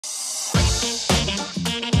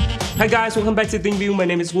Hi guys, welcome back to ThinkView. My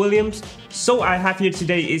name is Williams. So I have here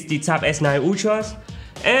today is the Tab S9 Ultras,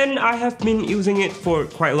 and I have been using it for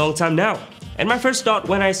quite a long time now. And my first thought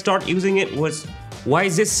when I start using it was, why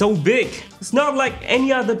is it so big? It's not like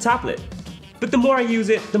any other tablet. But the more I use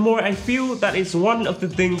it, the more I feel that it's one of the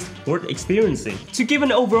things worth experiencing. To give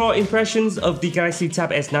an overall impressions of the Galaxy Tab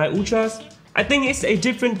S9 Ultras, I think it's a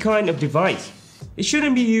different kind of device. It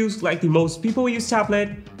shouldn't be used like the most people use tablet,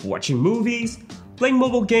 watching movies, playing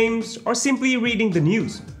mobile games, or simply reading the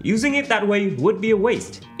news. Using it that way would be a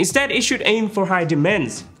waste. Instead, it should aim for high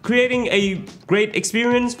demands, creating a great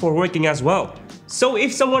experience for working as well. So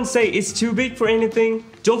if someone say it's too big for anything,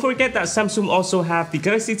 don't forget that Samsung also have the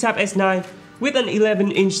Galaxy Tab S9 with an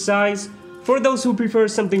 11-inch size for those who prefer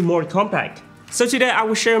something more compact. So today I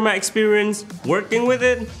will share my experience working with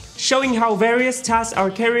it, showing how various tasks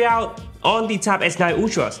are carried out on the Tab S9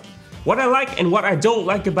 Ultras, what I like and what I don't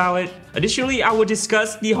like about it. Additionally, I will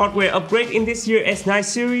discuss the hardware upgrade in this year's S9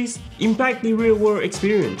 series, impact the real-world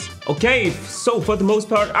experience. Okay, so for the most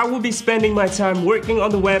part, I will be spending my time working on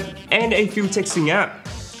the web and a few texting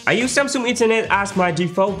apps. I use Samsung Internet as my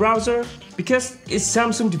default browser because it's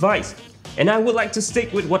Samsung device, and I would like to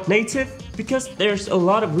stick with what native because there's a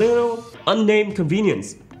lot of little unnamed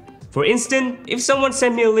convenience. For instance, if someone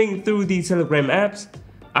send me a link through the Telegram apps,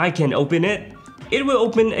 I can open it. It will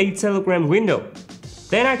open a Telegram window.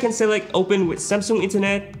 Then I can select open with Samsung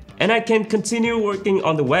Internet and I can continue working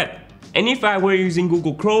on the web. And if I were using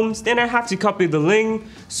Google Chromes, then I have to copy the link,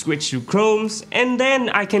 switch to Chromes, and then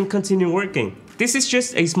I can continue working. This is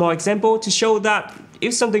just a small example to show that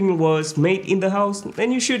if something was made in the house,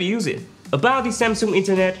 then you should use it. About the Samsung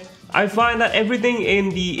Internet, I find that everything in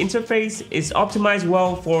the interface is optimized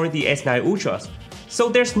well for the S9 Ultras. So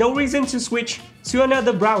there's no reason to switch to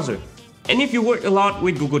another browser. And if you work a lot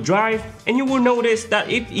with Google Drive, and you will notice that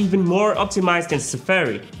it's even more optimized than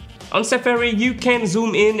Safari. On Safari, you can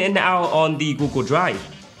zoom in and out on the Google Drive.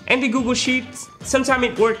 And the Google Sheets, sometimes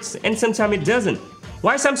it works and sometimes it doesn't.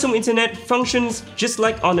 While Samsung Internet functions just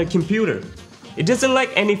like on a computer. It doesn't lack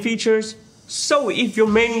any features. So if your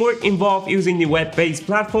main work involves using the web-based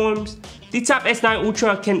platforms, the Tab S9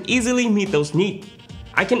 Ultra can easily meet those needs.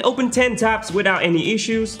 I can open 10 tabs without any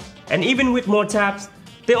issues, and even with more tabs,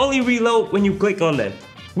 they only reload when you click on them,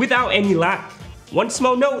 without any lag. One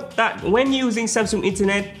small note that when using Samsung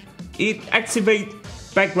Internet, it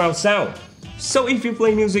activates background sound. So if you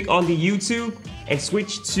play music on the YouTube and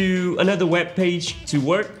switch to another web page to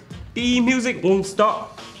work, the music won't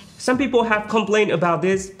stop. Some people have complained about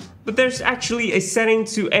this, but there's actually a setting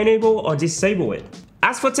to enable or disable it.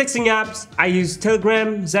 As for texting apps, I use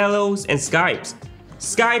Telegram, Zellos, and Skype.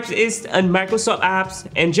 Skype is a Microsoft app,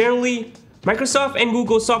 and generally, Microsoft and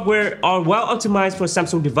Google software are well optimized for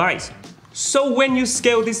Samsung device. So when you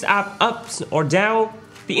scale this app up or down,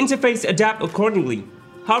 the interface adapts accordingly.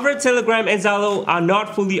 However, Telegram and Zello are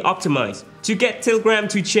not fully optimized. To get Telegram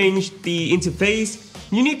to change the interface,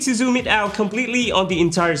 you need to zoom it out completely on the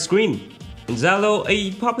entire screen. In Zello,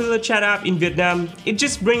 a popular chat app in Vietnam, it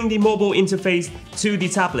just brings the mobile interface to the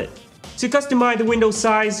tablet. To customize the window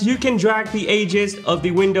size, you can drag the edges of the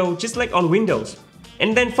window just like on Windows,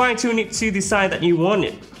 and then fine-tune it to the size that you want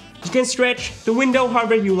it. You can stretch the window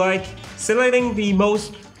however you like, selecting the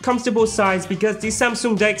most comfortable size because the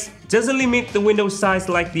Samsung DeX doesn't limit the window size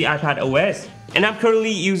like the iPad OS. And I'm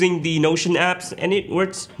currently using the Notion apps, and it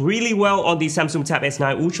works really well on the Samsung Tab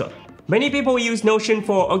S9 Ultra. Many people use Notion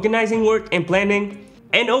for organizing work and planning,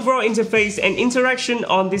 and overall interface and interaction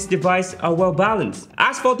on this device are well balanced.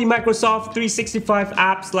 As for the Microsoft 365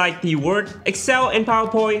 apps like the Word, Excel, and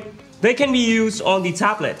PowerPoint, they can be used on the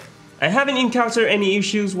tablet. I haven't encountered any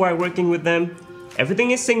issues while working with them. Everything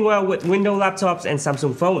is synced well with Windows laptops and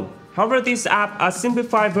Samsung phone. However, these apps are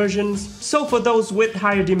simplified versions, so for those with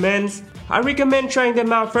higher demands, I recommend trying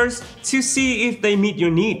them out first to see if they meet your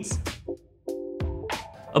needs.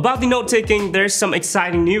 About the note-taking, there's some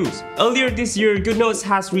exciting news. Earlier this year, GoodNotes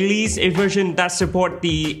has released a version that supports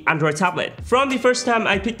the Android tablet. From the first time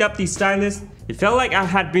I picked up the stylus, it felt like I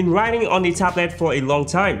had been writing on the tablet for a long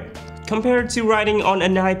time. Compared to writing on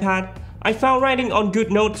an iPad, I found writing on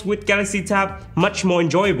GoodNotes with Galaxy Tab much more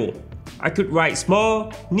enjoyable. I could write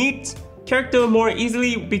small, neat character more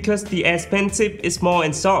easily because the S Pen tip is small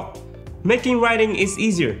and soft, making writing is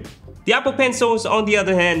easier. The Apple Pencils, on the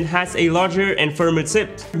other hand, has a larger and firmer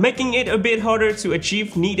tip, making it a bit harder to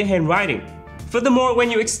achieve neat handwriting. Furthermore,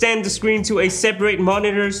 when you extend the screen to a separate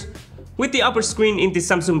monitors, with the upper screen in the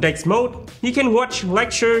Samsung DeX mode, you can watch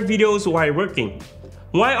lecture videos while working.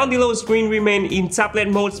 While on the lower screen remain in tablet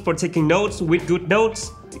modes for taking notes with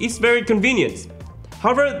GoodNotes, it's very convenient.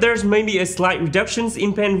 However, there's maybe a slight reduction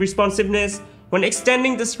in pen responsiveness when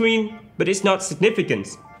extending the screen, but it's not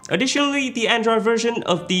significant. Additionally, the Android version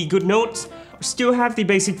of the GoodNotes still have the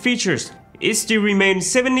basic features. It still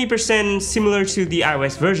remains 70% similar to the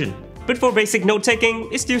iOS version. But for basic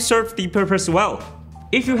note-taking, it still serves the purpose well.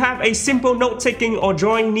 If you have a simple note-taking or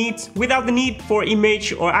drawing needs without the need for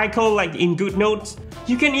image or icon like in GoodNotes,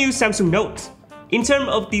 you can use Samsung Note. In terms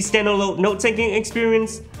of the standalone note-taking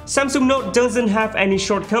experience, Samsung Note doesn't have any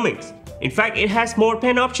shortcomings. In fact, it has more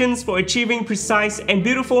pen options for achieving precise and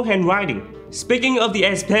beautiful handwriting. Speaking of the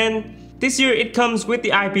S Pen, this year it comes with the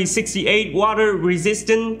IP68 water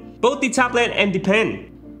resistant, both the tablet and the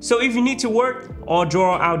pen. So if you need to work or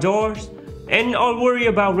draw outdoors and or worry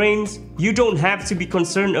about rains, you don't have to be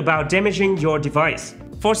concerned about damaging your device.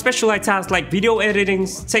 For specialized tasks like video editing,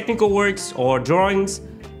 technical works, or drawings,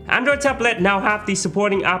 Android tablet now have the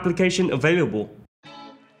supporting application available.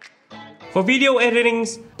 For video editing,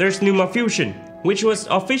 there's LumaFusion, which was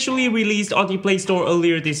officially released on the Play Store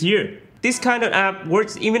earlier this year. This kind of app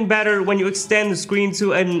works even better when you extend the screen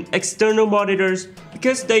to an external monitors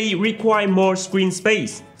because they require more screen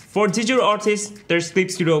space. For digital artists, there's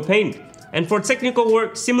Clip Studio Paint. And for technical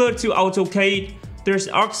work similar to AutoCAD, there's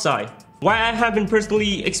ArcSci. While I haven't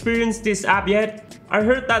personally experienced this app yet, I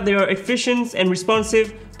heard that they are efficient and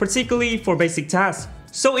responsive, particularly for basic tasks.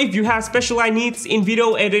 So if you have specialized needs in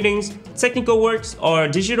video editing, technical works, or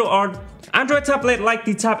digital art, Android tablets like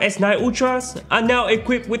the Tab S9 Ultras are now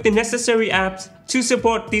equipped with the necessary apps to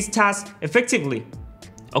support these tasks effectively.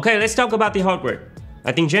 Okay, let's talk about the hardware.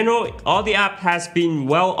 I think in general, all the app has been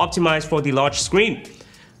well optimized for the large screen.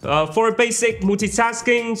 For basic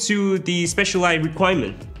multitasking to the specialized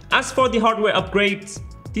requirement. As for the hardware upgrades,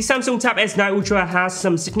 the Samsung Tab S9 Ultra has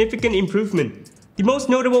some significant improvement. The most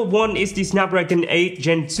notable one is the Snapdragon 8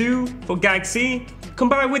 Gen 2 for Galaxy,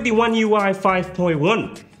 combined with the One UI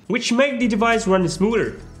 5.1, which make the device run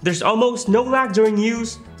smoother. There's almost no lag during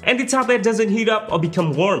use, and the tablet doesn't heat up or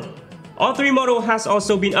become warm. All three models has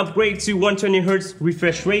also been upgraded to 120Hz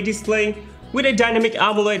refresh rate display with a dynamic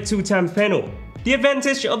AMOLED 2x panel. The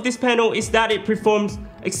advantage of this panel is that it performs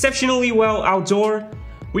exceptionally well outdoor,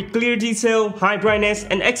 with clear detail, high brightness,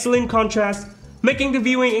 and excellent contrast, making the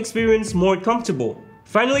viewing experience more comfortable.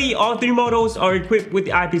 Finally, all three models are equipped with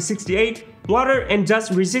the IP68 water and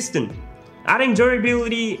dust resistant, adding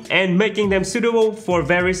durability and making them suitable for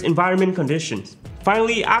various environment conditions.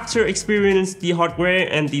 Finally, after experiencing the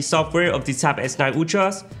hardware and the software of the Tab S9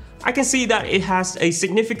 Ultras, I can see that it has a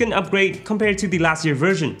significant upgrade compared to the last year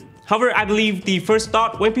version. However, I believe the first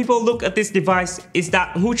thought when people look at this device is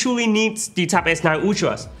that who truly needs the Tab S9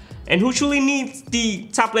 Ultras? And who truly needs the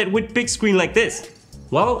tablet with big screen like this?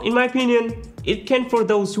 Well, in my opinion, it can for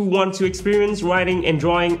those who want to experience writing and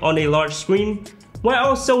drawing on a large screen, while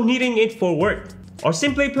also needing it for work. Or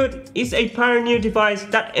simply put, it's a pioneer device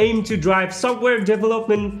that aims to drive software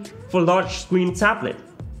development for large screen tablet.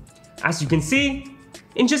 As you can see,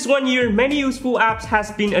 in just 1 year, many useful apps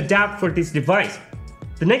has been adapted for this device.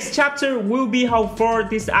 The next chapter will be how far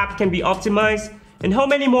this app can be optimized and how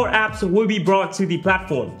many more apps will be brought to the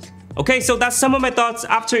platforms. Okay, so that's some of my thoughts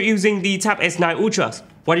after using the Tab S9 Ultras.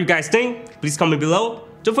 What do you guys think? Please comment below.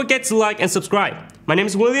 Don't forget to like and subscribe. My name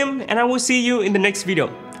is William and I will see you in the next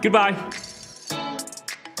video. Goodbye.